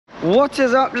What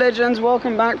is up, legends?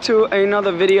 Welcome back to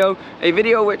another video. A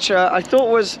video which I thought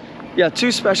was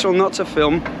too special not to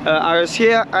film. I was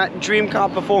here at Dream Car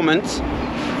Performance,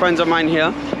 friends of mine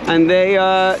here, and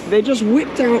they just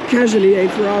whipped out casually a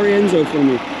Ferrari Enzo for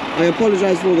me. I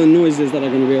apologize for all the noises that are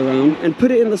going to be around, and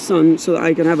put it in the sun so that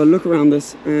I can have a look around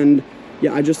this. And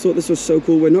yeah, I just thought this was so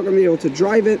cool. We're not going to be able to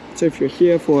drive it, so if you're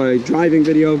here for a driving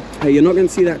video, you're not going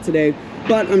to see that today.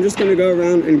 But I'm just going to go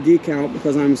around and geek out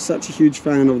because I'm such a huge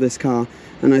fan of this car.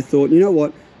 And I thought, you know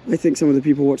what? I think some of the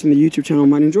people watching the YouTube channel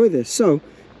might enjoy this. So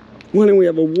why don't we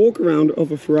have a walk around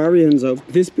of a Ferrari Enzo,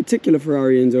 this particular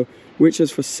Ferrari Enzo, which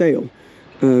is for sale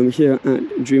here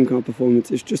at Dream Car Performance.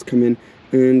 It's just come in.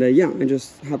 And yeah, I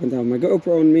just happened to have my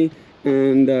GoPro on me.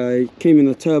 And I came in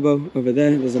the turbo over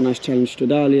there. There's a nice Challenge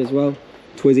Stradale as well.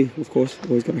 Twizy, of course.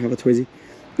 Always got to have a Twizy.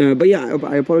 But yeah,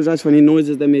 I apologize for any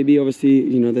noises there may be. Obviously,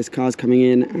 you know, there's cars coming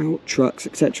in, out, trucks,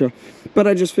 etc. But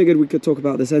I just figured we could talk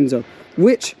about this Enzo,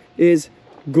 which is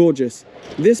gorgeous.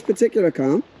 This particular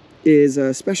car is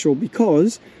special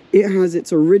because it has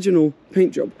its original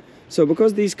paint job. So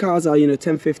because these cars are, you know,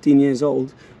 10, 15 years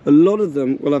old, a lot of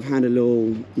them will have had a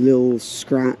little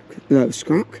scratch at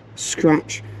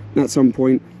some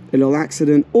point, a little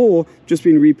accident, or just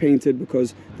been repainted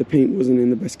because the paint wasn't in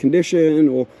the best condition,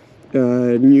 or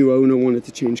new owner wanted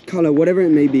to change color, whatever it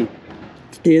may be.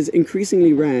 It is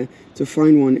increasingly rare to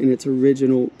find one in its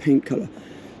original paint color.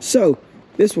 So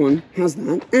this one has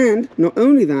that, and not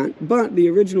only that, but the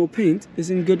original paint is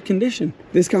in good condition.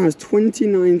 This car has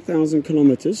 29,000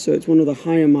 kilometers, so it's one of the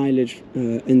higher mileage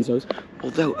Enzos,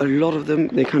 although a lot of them,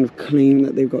 they kind of claim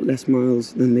that they've got less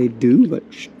miles than they do, but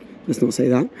let's not say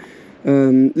that.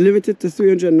 Limited to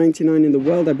 399 in the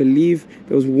world. I believe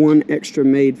there was one extra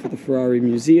made for the Ferrari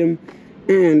Museum,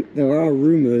 and there are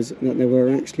rumors that there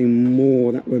were actually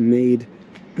more that were made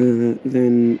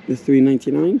than the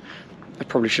 399. I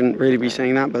probably shouldn't really be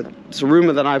saying that, but it's a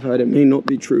rumor that I've heard. It may not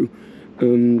be true,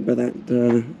 but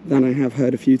that I have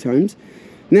heard a few times.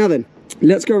 Now then,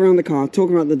 let's go around the car,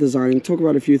 talk about the design, talk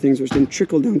about a few things which then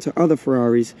trickle down to other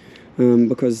Ferraris,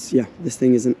 because yeah, this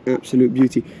thing is an absolute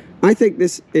beauty. I think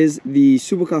this is the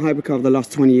supercar hypercar of the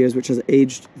last 20 years which has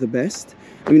aged the best.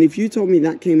 I mean, if you told me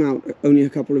that came out only a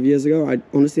couple of years ago, I'd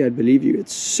believe you.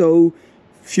 It's so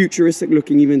futuristic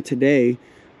looking even today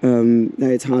that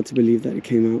it's hard to believe that it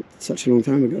came out such a long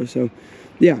time ago. So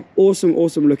yeah, awesome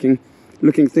looking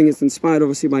thing. It's inspired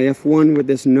obviously by F1 with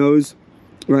this nose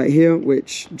right here,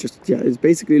 which just, yeah, it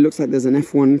basically looks like there's an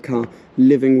F1 car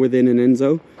living within an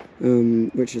Enzo,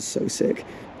 which is so sick.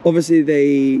 Obviously, they,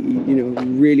 you know,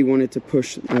 really wanted to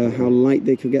push how light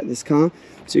they could get this car.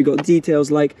 So you got details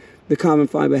like the carbon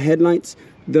fiber headlights.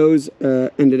 Those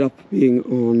ended up being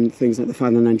on things like the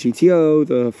 599 GTO,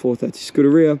 the 430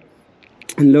 Scuderia,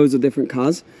 and loads of different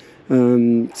cars.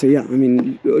 So yeah, I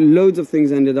mean, loads of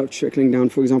things ended up trickling down.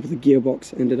 For example, the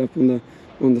gearbox ended up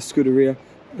on the Scuderia,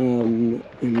 and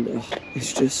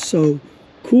it's just so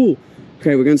cool.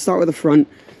 Okay, we're going to start with the front.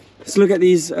 Let's look at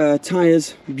these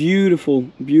tires. Beautiful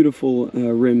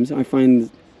rims. I find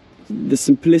the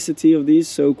simplicity of these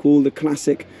so cool. The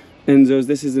classic Enzos.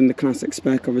 This is in the classic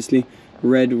spec, obviously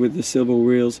red with the silver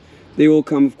wheels. They all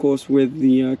come, of course, with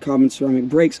the carbon ceramic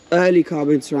brakes. Early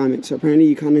carbon ceramic, so apparently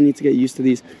you kind of need to get used to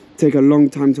these. Take a long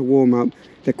time to warm up.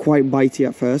 They're quite bitey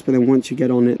at first, but then once you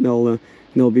get on it,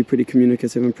 they'll be pretty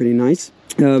communicative and pretty nice.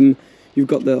 You've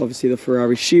got obviously the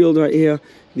Ferrari shield right here.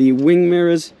 The wing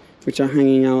mirrors, which are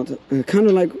hanging out kind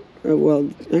of like, well,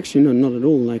 actually no, not at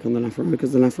all like on the LaFerrari,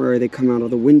 because the LaFerrari, they come out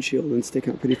of the windshield and stick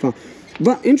out pretty far.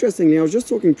 But interestingly, I was just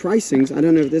talking pricings. I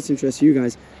don't know if this interests you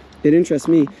guys. It interests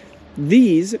me.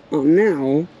 These are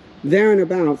now there and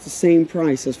about the same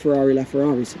price as Ferrari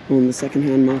LaFerraris on the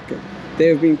second-hand market. They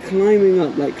have been climbing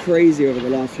up like crazy over the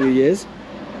last few years,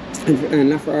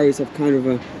 and LaFerraris have kind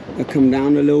of come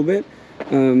down a little bit.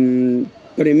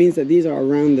 But it means that these are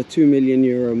around the €2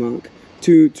 million mark.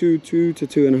 2 to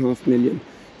 2.5 million.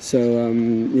 So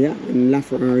yeah, and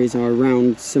LaFerraris are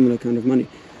around similar kind of money.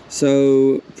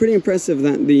 So pretty impressive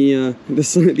that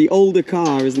the older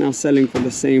car is now selling for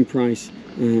the same price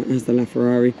as the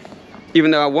LaFerrari, even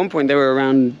though at one point they were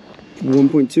around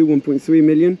 1.2, 1.3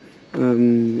 million.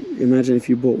 Imagine if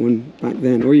you bought one back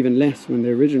then, or even less when they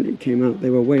originally came out. They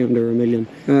were way under $1 million.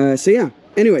 So yeah,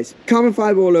 anyways, carbon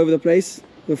fiber all over the place.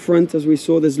 The front, as we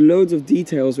saw, there's loads of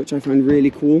details which I find really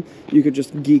cool. You could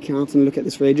just geek out and look at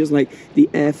this for ages, like the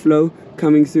airflow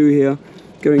coming through here,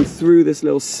 going through this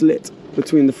little slit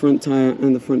between the front tire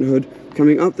and the front hood,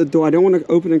 coming up the door. I don't want to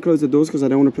open and close the doors because I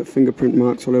don't want to put fingerprint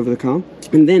marks all over the car.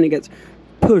 And then it gets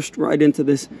pushed right into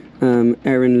this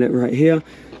air inlet right here.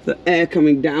 the air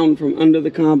coming down from under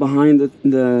the car behind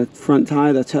the front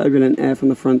tire, the turbulent air from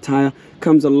the front tire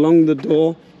comes along the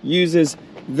door, uses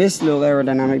this little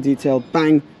aerodynamic detail,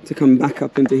 bang, to come back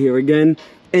up into here again.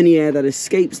 Any air that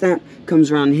escapes that comes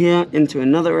around here into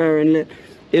another air inlet.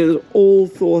 It is all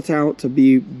thought out to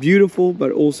be beautiful,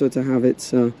 but also to have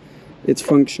its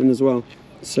function as well.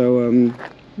 So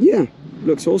yeah,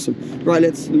 looks awesome. Right,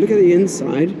 let's look at the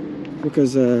inside,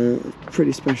 because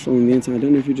pretty special on the inside. I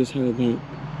don't know if you just heard that.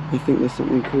 I think there's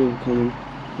something cool coming.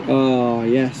 Oh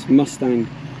yes, Mustang,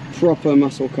 proper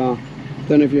muscle car.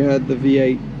 Don't know if you heard the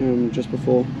V8 just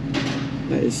before.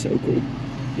 That is so cool.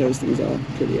 Those things are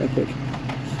pretty epic.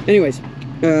 Anyways,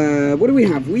 what do we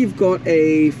have? We've got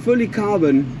a fully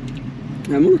carbon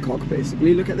monocoque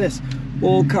basically. Look at this,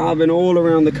 all carbon all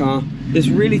around the car. This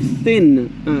really thin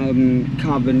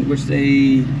carbon, which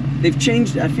they've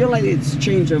changed. I feel like it's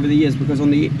changed over the years, because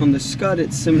on the Scud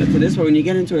it's similar to this, but when you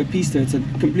get into a Pista it's a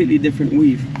completely different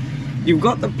weave. You've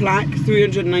got the plaque,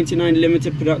 399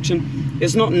 limited production.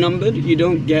 It's not numbered. You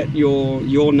don't get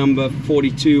your number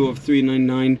 42 of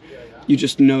 399. You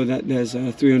just know that there's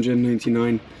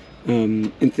 399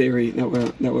 in theory that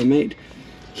were made.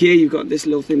 Here you've got this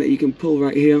little thing that you can pull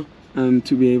right here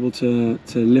to be able to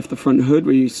lift the front hood,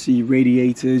 where you see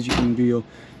radiators. You can do your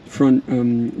front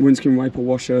windscreen wiper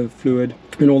washer fluid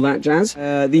and all that jazz.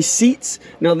 These seats,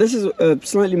 now this is a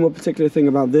slightly more particular thing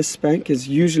about this spec, is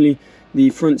usually the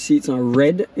front seats are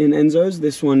red in Enzo's.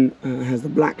 This one has the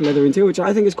black leather interior, which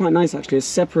I think is quite nice actually. It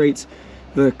separates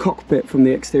the cockpit from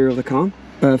the exterior of the car.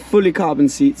 Fully carbon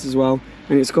seats as well,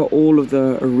 and it's got all of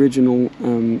the original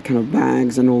kind of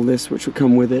bags and all this which will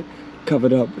come with it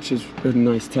covered up, which is a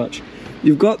nice touch.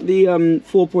 You've got the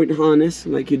 4-point harness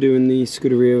like you do in the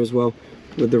Scuderia as well,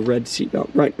 with the red seatbelt.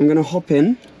 Right, I'm gonna hop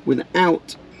in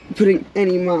without putting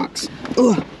any marks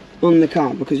on the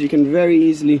car, because you can very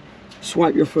easily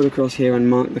swipe your foot across here and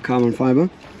mark the carbon fiber.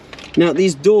 Now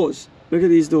these doors, look at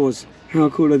these doors. How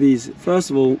cool are these? First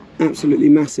of all, absolutely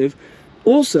massive.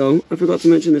 Also, I forgot to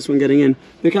mention this when getting in,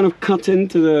 they kind of cut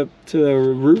into the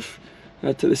roof,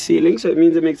 to the ceiling, so it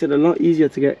means it makes it a lot easier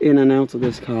to get in and out of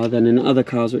this car than in other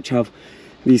cars which have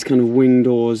these kind of wing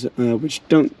doors which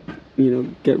don't, you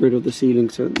know, get rid of the ceiling,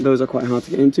 so those are quite hard to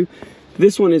get into.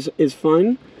 This one is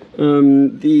fine.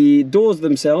 The doors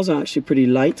themselves are actually pretty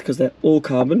light because they're all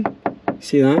carbon.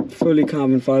 See that? Fully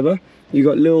carbon fiber. You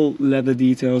got little leather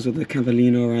details with the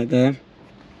Cavallino right there.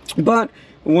 But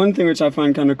one thing which I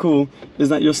find kind of cool is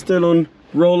that you're still on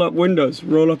roll up windows,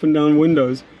 roll up and down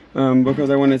windows, because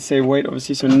I wanted to save weight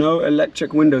obviously, so no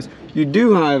electric windows. You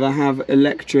do however have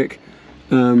electric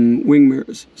wing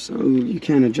mirrors, so you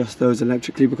can adjust those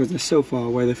electrically because they're so far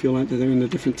away they feel like they're in a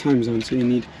different time zone, so you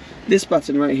need this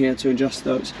button right here to adjust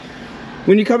those.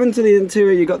 When you come into the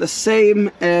interior, you got the same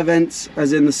air vents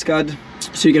as in the Scud,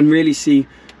 so you can really see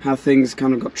how things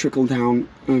kind of got trickled down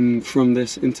from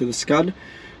this into the Scud.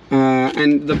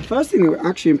 And the first thing that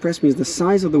actually impressed me is the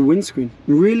size of the windscreen.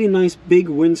 Really nice big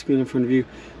windscreen in front of you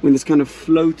with this kind of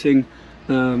floating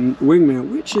wing mirror,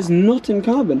 which is not in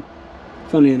carbon.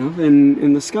 Funnily enough,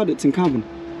 in the Scud it's in carbon.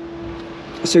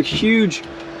 So huge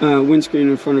windscreen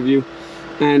in front of you,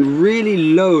 and really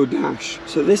low dash.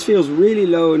 So this feels really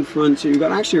low in front, so you've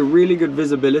got actually a really good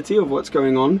visibility of what's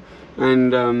going on.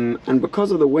 And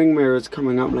because of the wing mirrors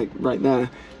coming up like right there,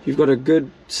 you've got a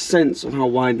good sense of how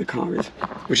wide the car is,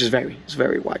 which is it's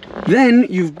very wide. Then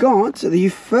you've got the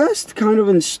first kind of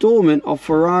installment of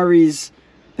Ferrari's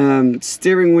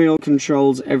steering wheel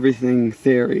controls everything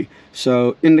theory.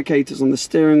 So indicators on the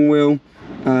steering wheel,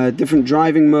 different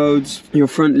driving modes, your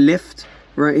front lift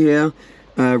right here,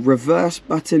 reverse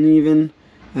button even,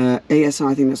 ASI,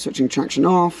 I think that's switching traction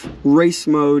off, race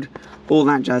mode, all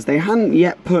that jazz. They hadn't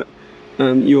yet put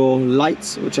your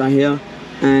lights, which are here,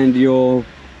 and your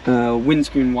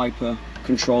windscreen wiper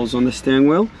controls on the steering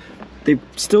wheel. They've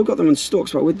still got them in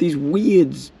stalks, but with these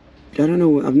weird, I don't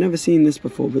know, I've never seen this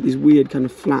before, but these weird kind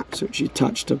of flaps which you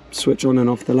touch to switch on and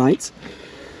off the lights.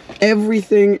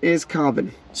 Everything is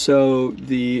carbon. So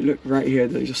look right here,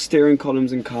 there's your steering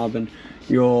columns in carbon,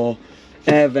 your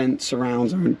air vent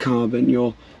surrounds are in carbon,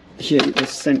 your the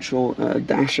central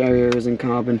dash area is in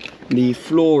carbon, the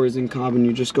floor is in carbon,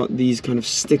 you just got these kind of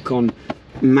stick-on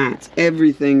mats.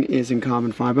 Everything is in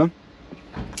carbon fiber,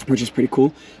 which is pretty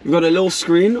cool. You've got a little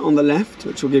screen on the left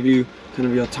which will give you kind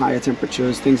of your tire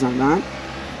temperatures, things like that.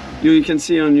 You can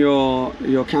see on your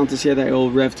counters here that it will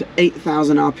rev to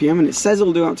 8,000 RPM, and it says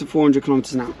it'll do up to 400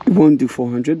 kilometers an hour. It won't do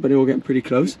 400, but it will get pretty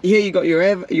close. Here you got your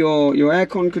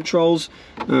aircon controls.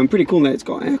 Pretty cool that it's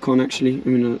got aircon actually. I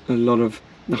mean, a lot of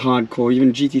the hardcore,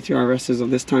 even GT3 RSs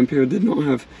of this time period did not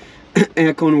have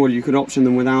aircon, or you could option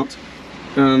them without.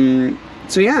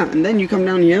 So yeah, and then you come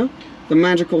down here, the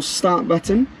magical start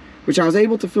button, which I was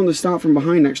able to film the start from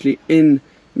behind actually in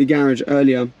the garage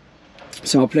earlier.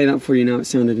 So I'll play that for you now. It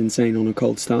sounded insane on a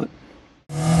cold start.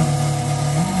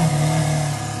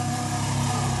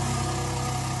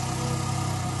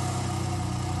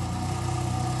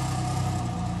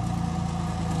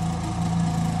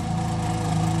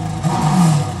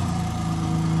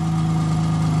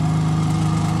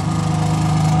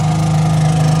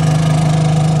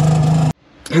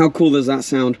 How cool does that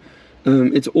sound?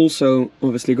 It's also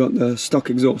obviously got the stock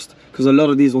exhaust, because a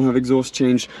lot of these will have exhaust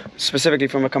changed specifically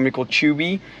from a company called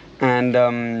Tubi, and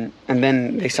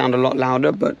then they sound a lot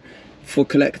louder, but for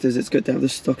collectors it's good to have the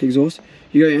stock exhaust.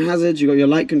 You got your hazards, you got your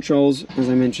light controls, as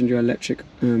I mentioned, your electric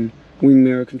wing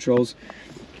mirror controls.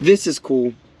 This is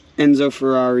cool, Enzo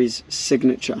Ferrari's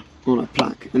signature on a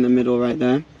plaque in the middle right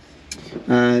there.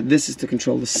 This is to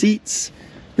control the seats.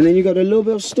 And then you got a little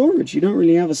bit of storage. You don't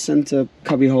really have a center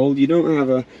cubby hole. You don't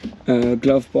have a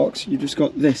glove box. You just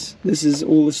got this. This is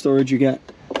all the storage you get,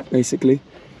 basically.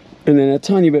 And then a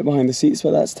tiny bit behind the seats,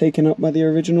 but that's taken up by the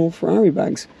original Ferrari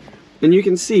bags. And you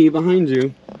can see behind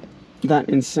you that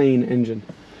insane engine.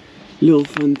 Little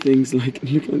fun things like,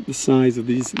 look at the size of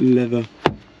these leather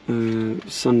what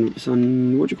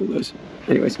do you call those?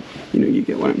 Anyways, you know, you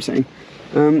get what I'm saying.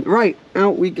 Right,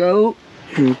 out we go.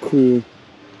 How cool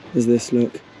does this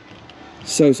look?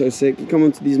 So sick. You come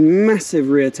onto these massive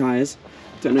rear tires.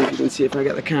 Don't know if you can see if I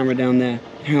get the camera down there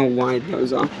how wide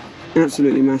those are.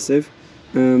 Absolutely massive.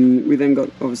 We then got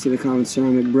obviously the carbon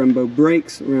ceramic Brembo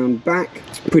brakes around back.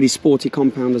 It's pretty sporty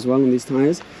compound as well on these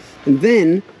tires. And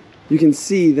then you can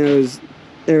see those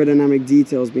aerodynamic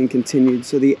details being continued.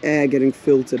 So the air getting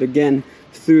filtered again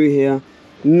through here.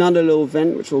 Another little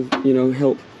vent which will, you know,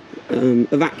 help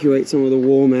evacuate some of the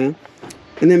warm air.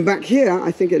 And then back here,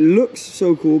 I think it looks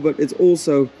so cool, but it's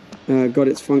also got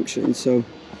its function. So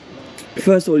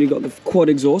first of all, you got the quad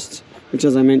exhausts, which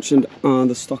as I mentioned are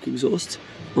the stock exhausts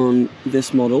on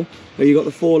this model. But you got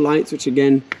the 4 lights, which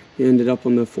again, you ended up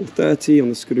on the 430, on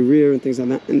the Scuderia and things like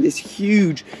that. And this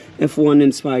huge F1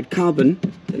 inspired carbon,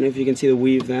 I don't know if you can see the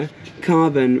weave there,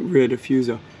 carbon rear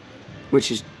diffuser, which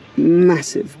is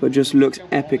massive, but just looks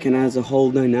epic and adds a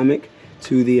whole dynamic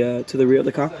to the rear of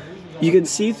the car. You can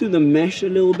see through the mesh a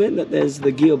little bit that there's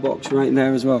the gearbox right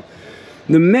there as well.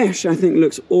 The mesh I think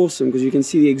looks awesome because you can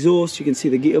see the exhaust, you can see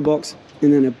the gearbox,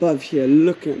 and then above here,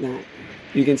 look at that.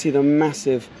 You can see the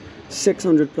massive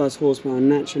 600 plus horsepower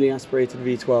naturally aspirated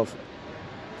V12,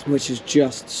 which is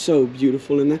just so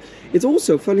beautiful in there. It's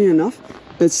also, funny enough,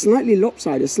 it's slightly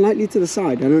lopsided, slightly to the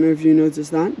side. I don't know if you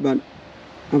noticed that, but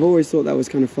I've always thought that was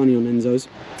kind of funny on Enzo's.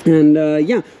 And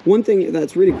yeah, one thing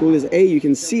that's really cool is A, you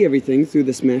can see everything through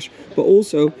this mesh, but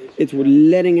also it's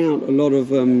letting out a lot of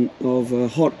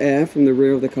hot air from the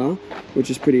rear of the car, which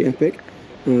is pretty epic.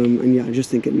 And yeah, I just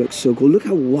think it looks so cool. Look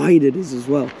how wide it is as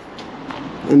well.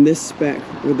 And this spec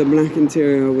with the black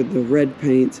interior, with the red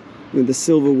paint, with the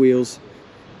silver wheels,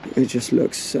 it just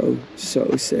looks so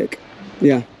sick.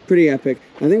 Yeah, pretty epic.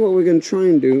 I think what we're going to try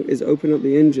and do is open up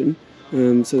the engine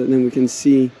so that then we can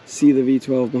see the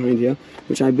V12 behind here,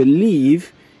 which I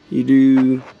believe you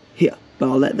do here, but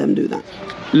I'll let them do that.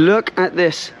 Look at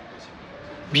this.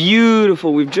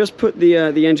 Beautiful. We've just put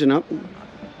the engine up.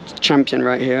 Champion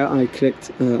right here. I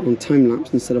clicked on time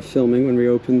lapse instead of filming when we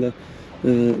opened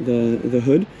the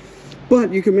hood.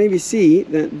 But you can maybe see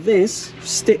that this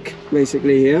stick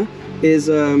basically here is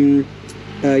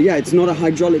yeah, it's not a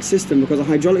hydraulic system, because a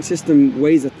hydraulic system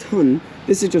weighs a ton.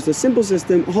 This is just a simple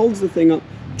system, holds the thing up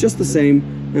just the same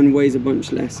and weighs a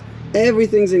bunch less.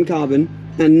 Everything's in carbon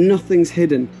and nothing's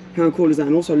hidden. How cool is that?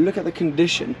 And also look at the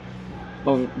condition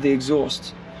of the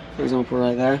exhaust, for example,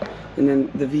 right there. And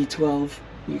then the V12,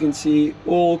 you can see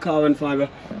all carbon fiber.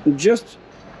 Just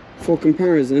for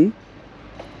comparison,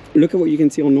 look at what you can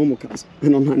see on normal cars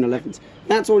and on 911s.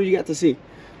 That's all you get to see.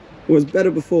 It was better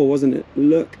before, wasn't it?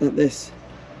 Look at this.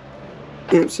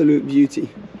 Absolute beauty.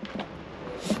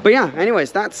 But yeah,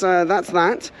 anyways, that's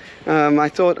that. I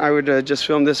thought I would just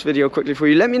film this video quickly for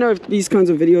you. Let me know if these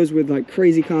kinds of videos with like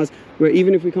crazy cars, where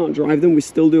even if we can't drive them, we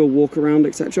still do a walk around,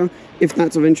 etc., if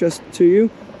that's of interest to you,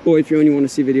 or if you only want to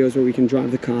see videos where we can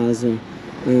drive the cars and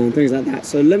things like that.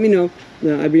 So let me know.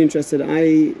 I'd be interested.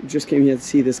 I just came here to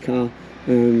see this car,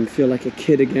 feel like a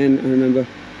kid again. I remember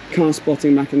car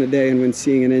spotting back in the day, and when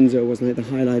seeing an Enzo was like the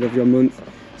highlight of your month.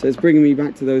 So it's bringing me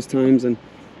back to those times, and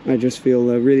I just feel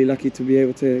really lucky to be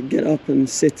able to get up and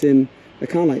sit in a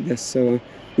car like this. So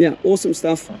yeah, awesome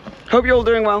stuff. Hope you're all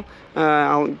doing well.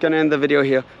 I'm gonna end the video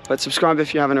here, but subscribe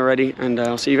if you haven't already, and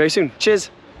I'll see you very soon. Cheers.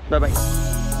 Bye bye.